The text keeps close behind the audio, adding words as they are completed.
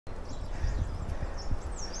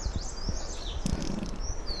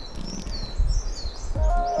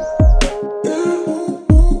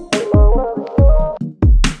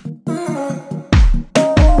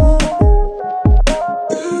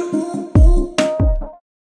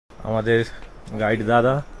আমাদের গাইড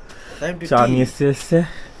দাদা চা নিয়ে এসছে।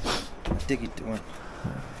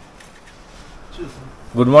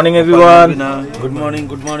 Good morning everyone. Good morning,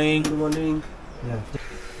 good morning, good morning.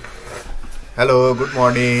 Hello, good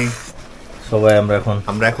morning সবাই।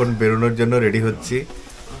 আমরা এখন বেরোনোর জন্য রেডি হচ্ছি।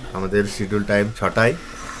 আমাদের শিডিউল টাইম 6টায়,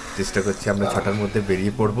 চেষ্টা করছি আমরা 6টার মধ্যে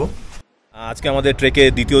বেরিয়ে পড়বো। আজকে আমাদের ট্রেকে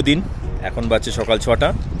দ্বিতীয় দিন, এখন বাজছে সকাল 6টা।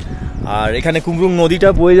 আর এখানে কুমরুং নদীটা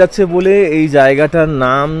বয়ে যাচ্ছে বলে এই জায়গাটার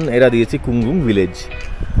নাম এরা দিয়েছে কুমরুং ভিলেজ।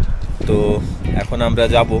 তো এখন আমরা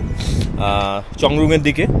যাব চংরুংয়ের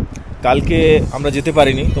দিকে। কালকে আমরা যেতে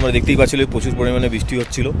পারিনি, তোমরা দেখতেই পাচ্ছিলে প্রচুর পরিমাণে বৃষ্টি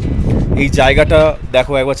হচ্ছিল। এই জায়গাটা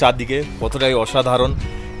দেখো একবার চারদিকে, কতটাই অসাধারণ।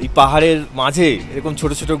 এই পাহাড়ের মাঝে এরকম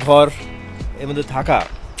ছোট ছোট ঘর, এর মধ্যে থাকা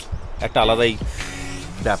একটা আলাদাই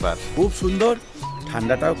ব্যাপার। খুব সুন্দর,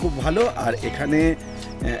 ঠান্ডাটাও খুব ভালো। আর এখানে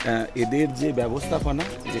এদের যে ব্যবস্থাপনা,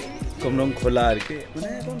 যে কমরং খোলা আর কি, মানে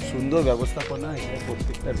একদম সুন্দর ব্যবস্থাপনা। এখানে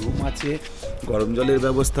প্রত্যেকটা রুম আছে, গরম জলের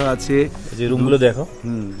ব্যবস্থা আছে। যে রুমগুলো দেখো,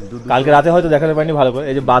 কালকে রাতে হয়তো দেখাতে পারিনি ভালো করে।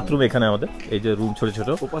 এই যে বাথরুম এখানে আমাদের, এই যে রুম ছোট ছোট,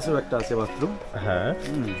 ওপাশেও একটা আছে বাথরুম। হ্যাঁ,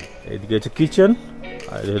 এইদিকে হচ্ছে কিচেন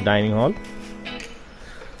আর ডাইনিং হল।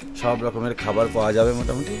 সব রকমের খাবার পাওয়া যাবে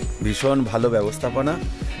মোটামুটি। ভীষণ ভালো ব্যবস্থাপনা,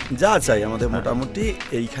 যা চাই আমাদের মোটামুটি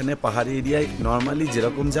এইখানে পাহাড়ি এরিয়ায় নর্মালি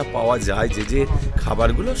যেরকম যা পাওয়া যায়, যে যে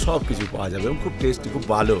খাবারগুলো সব কিছু পাওয়া যাবে এবং খুব টেস্টি, খুব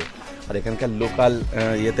ভালো। আর এখানকার লোকাল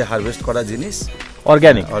ইয়েতে হারভেস্ট করা জিনিস,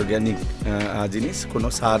 অর্গ্যানিক জিনিস, কোনো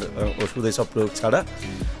সার ওষুধ এসব প্রয়োগ ছাড়া,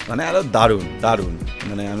 মানে আরো দারুণ দারুণ।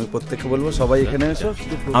 মানে আমি প্রত্যেককে বলবো সবাই এখানে এসো।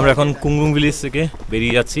 আমরা এখন কুমরুং ভিলেজ থেকে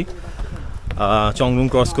বেরিয়ে যাচ্ছি, চংরুং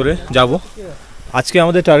ক্রস করে যাব। আজকে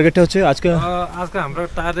আমাদের টার্গেটটা হচ্ছে আজকে আমরা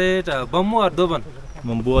টার্গেট বম্বু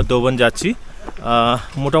আর দোবন যাচ্ছি।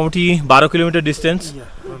 মোটামুটি 12 কিলোমিটার ডিস্টেন্স।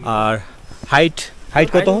 আর হাইট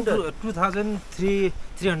কত?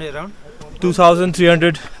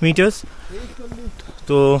 2300 মিটার্স।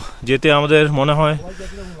 তো যেতে আমাদের মনে হয়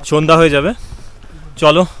সন্ধ্যা হয়ে যাবে।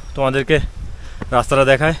 চলো তোমাদেরকে রাস্তাটা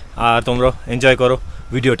দেখায় আর তোমরা এনজয় করো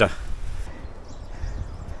ভিডিওটা।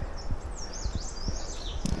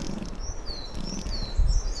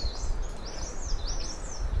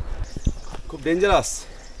 খুব ডেঞ্জারাস।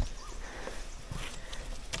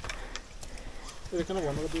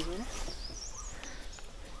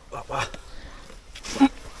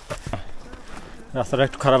 রাস্তাটা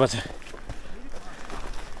একটু খারাপ আছে।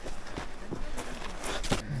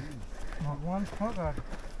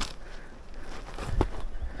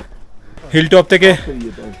 হিলটপ থেকে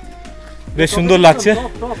বেশ সুন্দর লাগছে।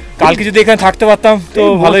 কালকে যদি এখানে থাকতে পারতাম তো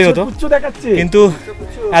ভালোই হতো, কিন্তু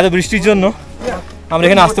এত বৃষ্টির জন্য আমরা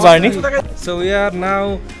এখানে আসতে পারিনি। So we are now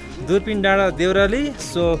Durpindara Devrali.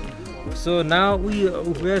 So now we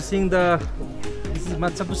are seeing this is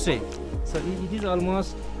Machhapuchhre. So it is almost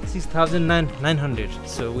 6,900.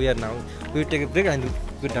 So we will take a break and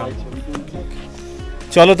go down.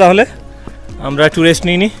 চলো তাহলে আমরা একটু রেস্ট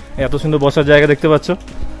নিই। এত সুন্দর বসার জায়গা দেখতে পাচ্ছ।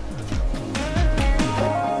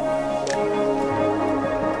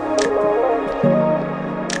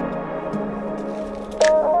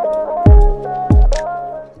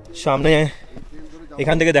 সামনে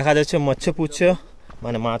এখান থেকে দেখা যাচ্ছে মৎস্যপুচ্ছ,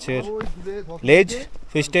 মানে মাছের লেজ,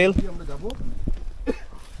 ফিশটেল,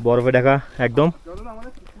 বরফে ঢাকা একদম।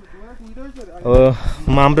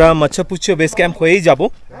 আমরা মচ্ছাপুচ্ছ বেস ক্যাম্প হয়েই যাব,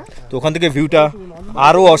 তো ওখান থেকে ভিউটা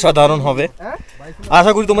আরও অসাধারণ হবে।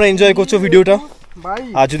 আশা করি তোমরা এনজয় করছো ভিডিওটা।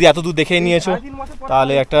 আর যদি এত দূর দেখে নিয়েছো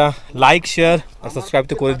তাহলে একটা লাইক, শেয়ার আর সাবস্ক্রাইব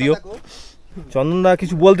তো করে দিও। চন্দনদা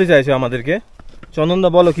কিছু বলতে চাইছে আমাদেরকে। চন্দনদা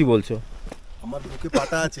বলো, কি বলছো? আমার বুকে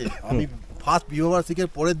পাটা আছে। আমি ফার্স্ট বিবাবার্ষিকের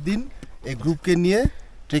পরের দিন এই গ্রুপকে নিয়ে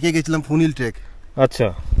ট্রেকে গেছিলাম, ফুনিল ট্রেক। আচ্ছা,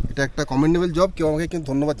 এটা একটা কমেন্ডেবল জব। কেউ আমাকে কিন্তু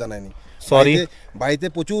ধন্যবাদ জানায়নি। সরি, বাড়িতে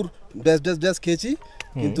প্রচুর ড্যাশ খেয়েছি,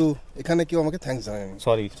 কিন্তু এখানে কেউ আমাকে থ্যাঙ্কস জানায়নি।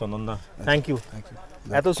 Sorry চন্দনদা, thank you.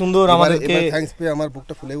 এত সুন্দর আমাদেরকে থ্যাঙ্কস পেয়ে আমার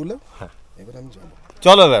বুকটা ফুলে গেল। হ্যাঁ, এবার আমি যাব।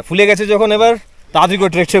 চলো এবার ফুলে গেছে যখন, এবার তাড়াতাড়ি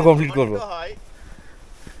করে ট্রেকটা কমপ্লিট করবো।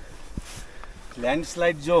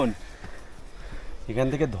 ল্যান্ডস্লাইড জোন, এখান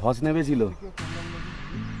থেকে ধস নেমেছিল।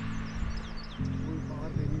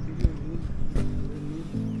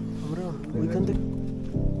 ওইখান থেকে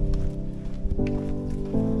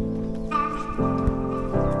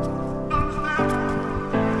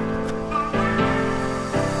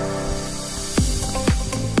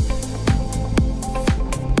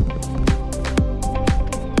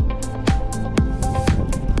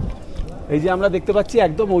এই যে আমরা দেখতে পাচ্ছি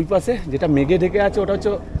একদম ওই পাশে যেটা মেঘে ঢেকে আছে, ওটা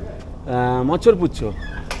হচ্ছে মচ্ছরপুচ্ছ।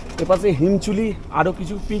 এ পাশে হিমচুলি, আরো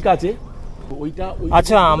কিছু পিক আছে। ওইটা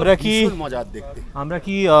আচ্ছা, আমরা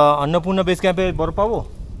কি অন্নপূর্ণা বেস ক্যাম্পে বরফ পাবো?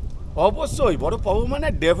 অবশ্যই বরফ পাবো, মানে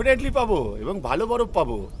ডেফিনেটলি পাবো, এবং ভালো বরফ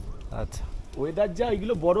পাবো। আচ্ছা, ওয়েদার যা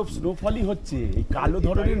এগুলো বরফ স্নোফলই হচ্ছে, এই কালো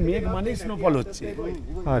ধরনের মেঘ মানে স্নোফল হচ্ছে।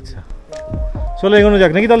 আচ্ছা চলো এগোনো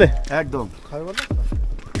যাক নাকি তাহলে? একদম।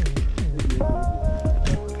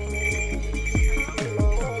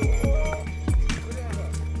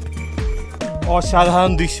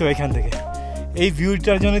 অসাধারণ দৃশ্য এখান থেকে, এই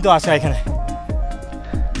ভিউটার জন্যই তো আসা এখানে।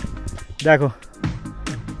 দেখো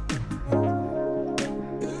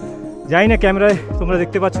জানি না ক্যামেরায় তোমরা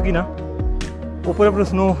দেখতে পাচ্ছ কি না, উপরে পুরো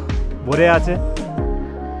স্নো ভরে আছে।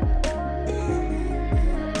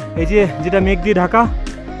 এই যে যেটা মেঘ দিয়ে ঢাকা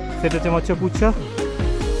সেটা হচ্ছে মৎস্যপুচ্ছা।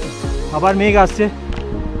 আবার মেঘ আসছে,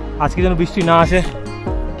 আজকে যেন বৃষ্টি না আসে,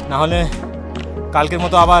 না হলে কালকের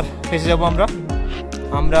মতো আবার ফেসে যাবো আমরা।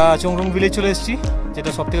 আমরা চোংরং ভিলেজ চলে এসেছি,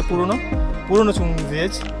 যেটা সব থেকে পুরনো চোংরং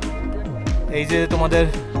ভিলেজ। এই যে তোমাদের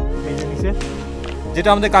এই যে নিচে যেটা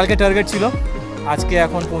আমাদের কালকে টার্গেট ছিল, আজকে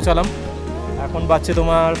এখন পৌঁছালাম। এখন বাজছে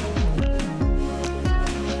তোমার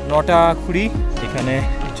 9:20। এখানে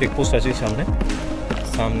চেকপোস্ট আছে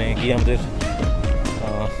সামনে গিয়ে আমাদের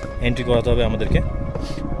এন্ট্রি করাতে হবে আমাদেরকে।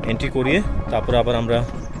 এন্ট্রি করিয়ে তারপরে আবার আমরা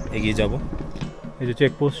এগিয়ে যাব। এই যে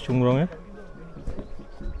চেকপোস্ট চোংরংয়ে।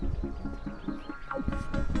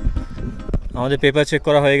 আমাদের পেপার চেক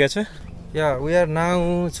করা হয়ে গেছে। Yeah, we are now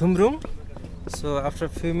Chhomrong. So after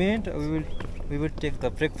a few minutes, we will take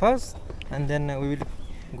the breakfast, and then we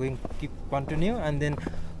will keep continue, and then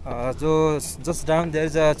just down there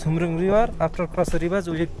is a Chhomrong river. After cross the rivers,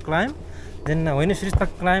 we will climb. Then when we finish the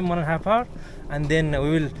climb 1.5 hour, and then we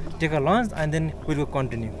will take a lunch, and then we will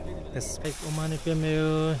continue. Yes, like Omani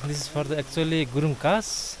Pemeo. This is for the actually Gurung Kas.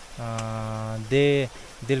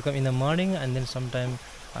 They'll come in the morning, and then sometime.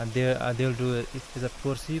 They'll do it is a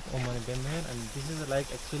worship Omani Bemen, and this is like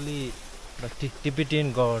actually the Tibetan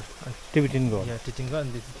god. Tibetan god. Yeah, Tibetan god,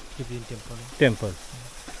 and this is Tibetan temple.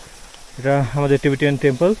 এটা আমাদের Tibetan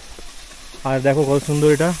temple. আর দেখো কত সুন্দর,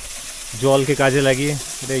 এটা জলকে কাজে লাগিয়ে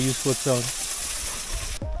এটা ইউজ করতে হবে।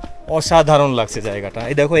 অসাধারণ লাগছে জায়গাটা।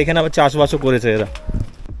 এই দেখো এখানে আবার চাষবাসও করেছে এরা।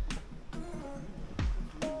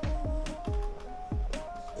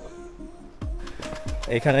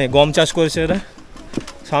 এখানে গম চাষ করেছে এরা।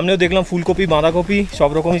 সামনেও দেখলাম ফুলকপি, বাঁধাকপি সব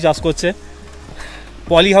রকমই চাষ করছে।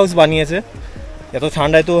 পলি হাউস বানিয়েছে, এত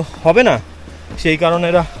ঠান্ডায় তো হবে না, সেই কারণে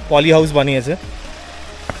এরা পলি হাউস বানিয়েছে।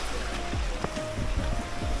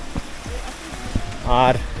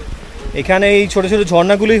 আর এখানে এই ছোটো ছোটো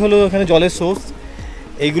ঝর্ণাগুলোই হলো এখানে জলের সোর্স।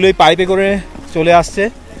 এইগুলোই পাইপে করে চলে আসছে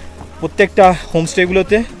প্রত্যেকটা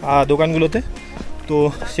হোমস্টেগুলোতে আর দোকানগুলোতে। তো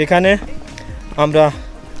সেখানে আমরা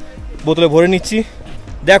বোতলে ভরে নিচ্ছি।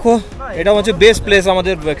 দেখো এটা হচ্ছে বেস্ট প্লেস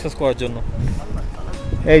আমাদের ব্রেকফাস্ট করার জন্য।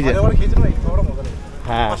 এই যে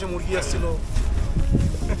হ্যাঁ,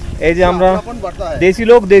 এই যে আমরা দেশি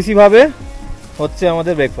লোক দেশিভাবে হচ্ছে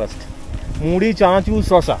আমাদের ব্রেকফাস্ট। মুড়ি, চানাচুর,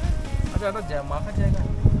 শশা।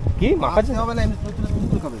 কি মাখা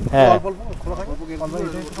হ্যাঁ,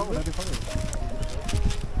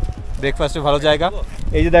 ব্রেকফাস্টে ভালো জায়গা।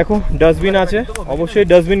 এই যে দেখো ডাস্টবিন আছে, অবশ্যই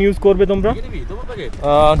ডাস্টবিন ইউজ করবে তোমরা,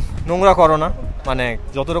 নোংরা করো না, মানে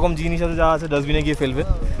যত রকম জিনিস আছে যা আছে ডাস্টবিনে গিয়ে ফেলবে।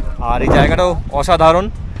 আর এই জায়গাটাও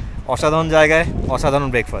অসাধারণ জায়গায় অসাধারণ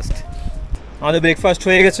ব্রেকফাস্ট। আমাদের ব্রেকফাস্ট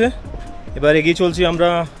হয়ে গেছে, এবার এগিয়ে চলছি আমরা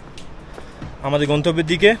আমাদের গন্তব্যের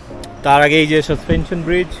দিকে। তার আগে এই যে সাসপেনশন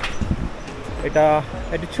ব্রিজ, এটা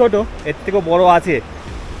একটু ছোট, এর থেকেও বড় আছে,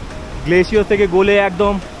 গ্লেশিয়ার থেকে গলে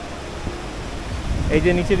একদম এই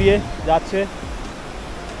যে নিচে দিয়ে যাচ্ছে।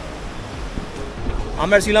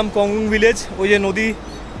 আমরা ছিলাম কংরং ভিলেজ, ওই যে নদী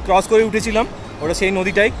ক্রস করে উঠেছিলাম, ওটা সেই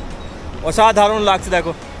নদীটাই। অসাধারণ লাগছে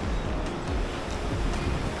দেখো।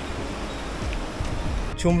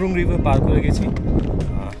 চোমরং রিভার পার করে গেছি,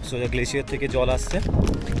 সোজা গ্লেশিয়ার থেকে জল আসছে।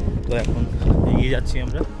 তো এখন এগিয়ে যাচ্ছি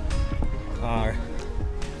আমরা। আর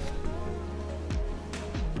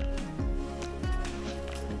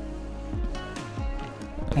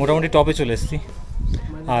মোটামুটি টপে চলে এসেছি।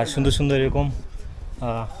 আর সুন্দর সুন্দর এরকম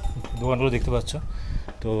দোকানগুলো দেখতে পাচ্ছ,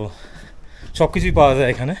 তো সব কিছুই পাওয়া যায়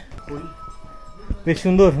এখানে। বেশ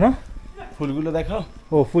সুন্দর না? ফুলগুলো দেখাও।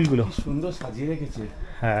 ও ফুলগুলো সুন্দর সাজিয়ে রেখেছে।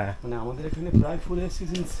 হ্যাঁ, মানে আমাদের এখানে প্রায় ফুলের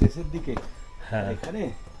সিজন শেষের দিকে। হ্যাঁ, এখানে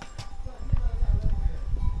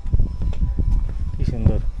কি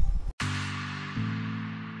সুন্দর।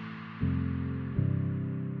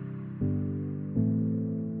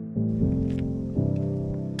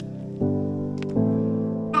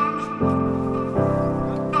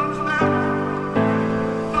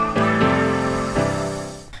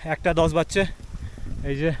 একটা 10 বাজছে।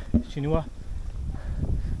 এই যে চিনুয়া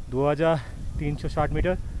 2360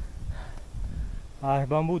 মিটার। আর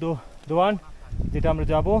বাম্বু দোয়ান যেটা আমরা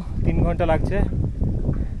যাব 3 ঘন্টা লাগছে,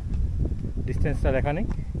 ডিস্টেন্সটা দেখা নেই।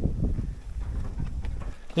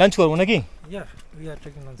 লাঞ্চ করবো নাকি? Yeah, we are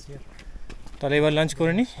taking lunch here. তাহলে এবার লাঞ্চ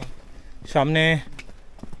করে নিই। সামনে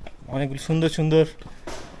অনেকগুলো সুন্দর সুন্দর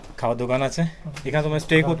খাওয়ার দোকান আছে, এখানে তোমরা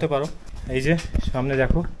স্টে করতে পারো। এই যে সামনে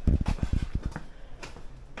দেখো,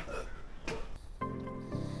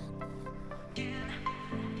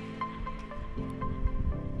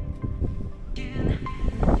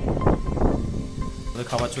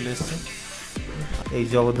 খাবার চলে এসছে। এই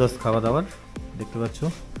জবরদস্ত খাবার দাবার দেখতে পাচ্ছ,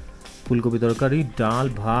 ফুলকপি তরকারি, ডাল,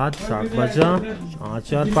 ভাত, শাক ভাজা,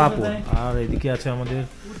 আচার, পাঁপড়, আর এদিকে আছে আমাদের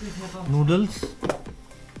নুডলস।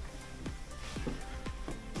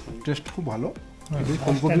 টেস্ট খুব ভালো,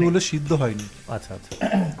 ফুলকপি বলে সিদ্ধ হয়নি। আচ্ছা আচ্ছা,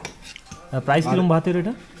 প্রাইস কিরকম ভাতের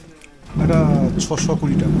এটা? এটা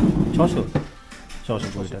 620 টাকা।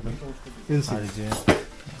 620 টাকা। আর যে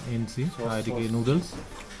এনসি, আর এদিকে নুডলস।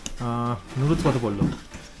 নুডলস কত পড়লো?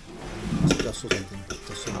 400 সামথিং।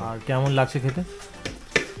 আর কেমন লাগছে খেতে?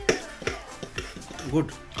 গুড।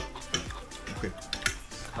 ওকে,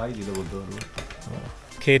 খাই দিতে বলতে পারবো।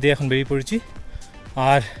 খেয়ে দিয়ে এখন বেরিয়ে পড়েছি,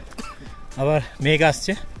 আর আবার মেঘ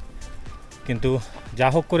আসছে, কিন্তু যা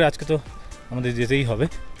হোক করে আজকে তো আমাদের যেতেই হবে।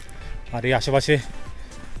 আর এই আশেপাশে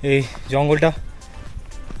এই জঙ্গলটা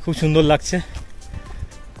খুব সুন্দর লাগছে,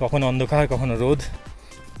 কখনো অন্ধকার কখনো রোদ।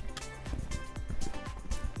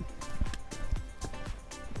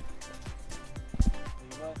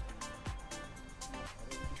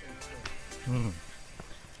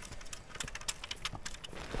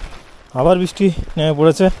 আবার বৃষ্টি নেমে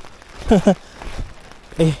পড়েছে।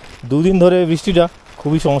 এই দুদিন ধরে বৃষ্টিটা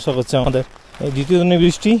খুবই সমস্যা করছে আমাদের। এই দ্বিতীয় দিনের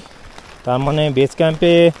বৃষ্টি, তার মানে বেস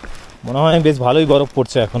ক্যাম্পে মনে হয় বেশ ভালোই বরফ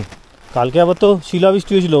পড়ছে এখন। কালকে আবার তো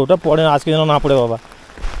শিলাবৃষ্টি হয়েছিল, ওটা পড়ে, আজকে যেন না পড়ে বাবা,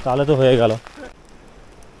 তাহলে তো হয়ে গেল।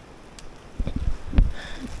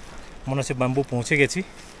 মনে হচ্ছে বাম্বু পৌঁছে গেছি,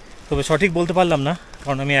 তবে সঠিক বলতে পারলাম না,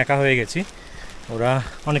 কারণ আমি একা হয়ে গেছি, ওরা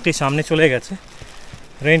অনেকটাই সামনে চলে গেছে।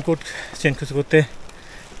 রেইনকোট চেঞ্জ করতে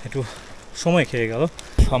একটু সময় খেয়ে গেল।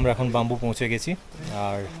 আমরা এখন বাম্বু পৌঁছে গেছি,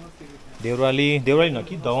 আর দেওরালি না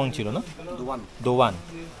কি দওয়ান ছিল না,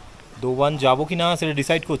 দোয়ান যাবো কি না সেটা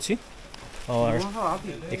ডিসাইড করছি। আর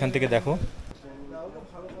এখান থেকে দেখো,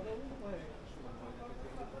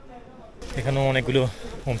 এখানেও অনেকগুলো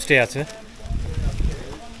হোমস্টে আছে।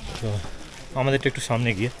 তো আমাদেরটা একটু সামনে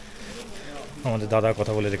গিয়ে আমাদের দাদা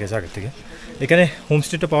কথা বলে রেখেছে আগের থেকে। এখানে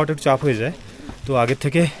হোমস্টেটা পাওয়াটা একটু চাপ হয়ে যায়, তো আগের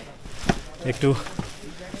থেকে একটু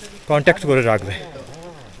কন্ট্যাক্ট করে রাখবে।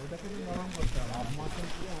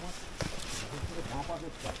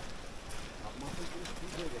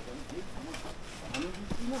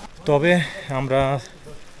 তবে আমরা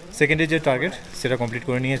সেকেন্ডে যে টার্গেট সেটা কমপ্লিট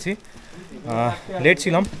করে নিয়েছি। লেট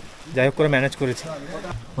ছিলাম, যাই হোক করে ম্যানেজ করেছি।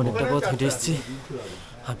 অনেকটা পথ হেঁটে এসেছি,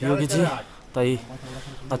 হাঁপিয়েও গেছি, তাই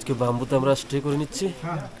আজকে বাম্বুতে আমরা স্টে করে নিচ্ছি।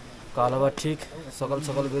 কাল আবার ঠিক সকাল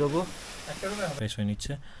সকাল বেরোবো। ফ্রেশ হয়ে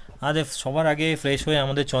নিচ্ছে, আর সবার আগে ফ্রেশ হয়ে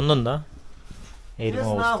আমাদের চন্দনদা এইরকম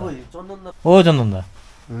অবস্থা। ও চন্দনদা,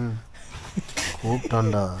 খুব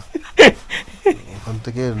ঠান্ডা, ওখান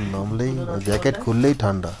থেকে নামলেই জ্যাকেট খুললেই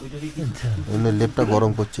ঠান্ডা, লেপটা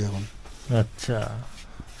গরম করছে এখন। আচ্ছা,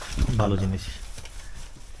 ভালো জিনিস।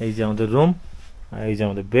 এই যে আমাদের রুম, আর এই যে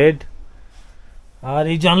আমাদের বেড, আর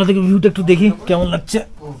এই জানলা থেকে ভিউটা একটু দেখি কেমন লাগছে।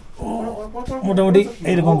 মোটামুটি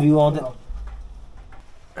এইরকম ভিউ আমাদের।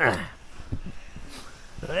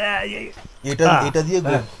 এটা দিয়ে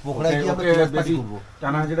পোখরায় গিয়ে আমরা চেয়ার্স পার্টি করব।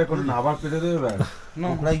 টানা যেটা করে না আবার পেটে দেবে ব্যাগ।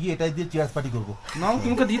 পোখরায় গিয়ে এটাই দিয়ে চেয়ার্স পার্টি করব। নাও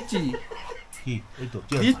তোমাকে দিচ্ছি, কি এই তো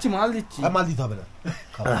দিচ্ছি, মাল দিচ্ছি। মাল দিতে হবে না।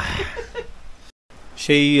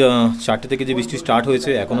 সেই 4টে থেকে যে বৃষ্টি স্টার্ট হয়েছে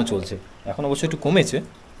এখনও চলছে, এখন অবশ্য একটু কমেছে,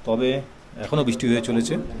 তবে এখনও বৃষ্টি হয়ে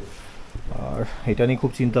চলেছে। আর এটা নিয়ে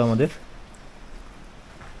খুব চিন্তা আমাদের,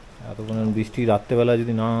 এতক্ষণ বৃষ্টি রাত্রেবেলা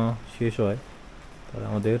যদি না শেষ হয় তাহলে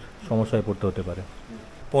আমাদের সমস্যায় পড়তে হতে পারে।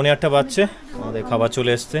 8:45 বাজছে, আমাদের খাবার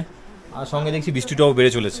চলে এসছে, আর সঙ্গে দেখছি বৃষ্টিটাও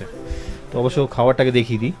বেড়ে চলেছে। তো অবশ্য খাবারটাকে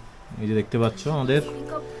দেখিয়ে দিই। এই যে দেখতে পাচ্ছ আমাদের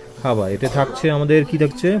খাবার, এতে থাকছে আমাদের কি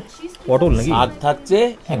থাকছে, পটল নাকি শাক থাকছে,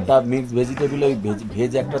 একটা মিক্স ভেজিটেবল, ওই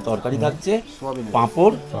ভেজ একটা তরকারি থাকছে,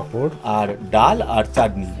 পাঁপড় আর ডাল আর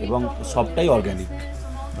চাটনি, এবং সবটাই অর্গানিক,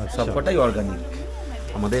 সবকটাই অর্গানিক।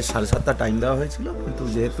 আমাদের 7:30 টাইম দেওয়া হয়েছিল, কিন্তু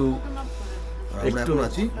যেহেতু একটু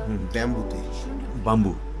আছি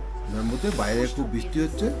বাম্বুতে বাইরে খুব বৃষ্টি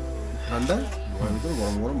হচ্ছে, ঠান্ডা,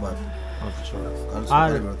 গরম গরম ভাত।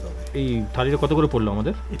 আর এই থালিটা কত করে পড়লো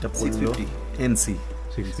আমাদের? এটা 650 এনসি।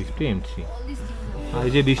 650 এমসি। আর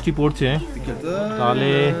এই যে বৃষ্টি পড়ছে, তাহলে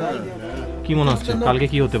কি মনে হচ্ছে কালকে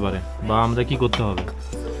কি হতে পারে, বা আমরা কি করতে হবে?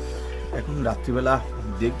 এখন রাত্রিবেলা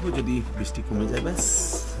দেখবো, যদি বৃষ্টি কমে যায় ব্যাস,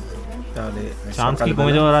 তাহলে চান্স কি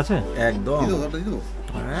কমে যাওয়ার আছে? একদম,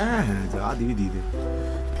 হ্যাঁ হ্যাঁ, যা দিবি দিয়ে দে।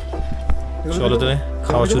 চলো তাহলে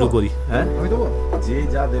খাওয়া শুরু করি। হ্যাঁ, যে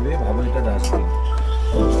যা দেবে ভাবো, এটা ডাস্টবিন।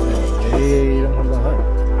 এইরকম হয়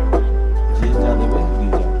যে যা দেবে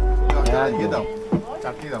দিয়ে যাও ইয়ে দাও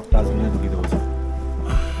চাটনি দাও ডাস্টবিনে ঢুকিয়ে দেবো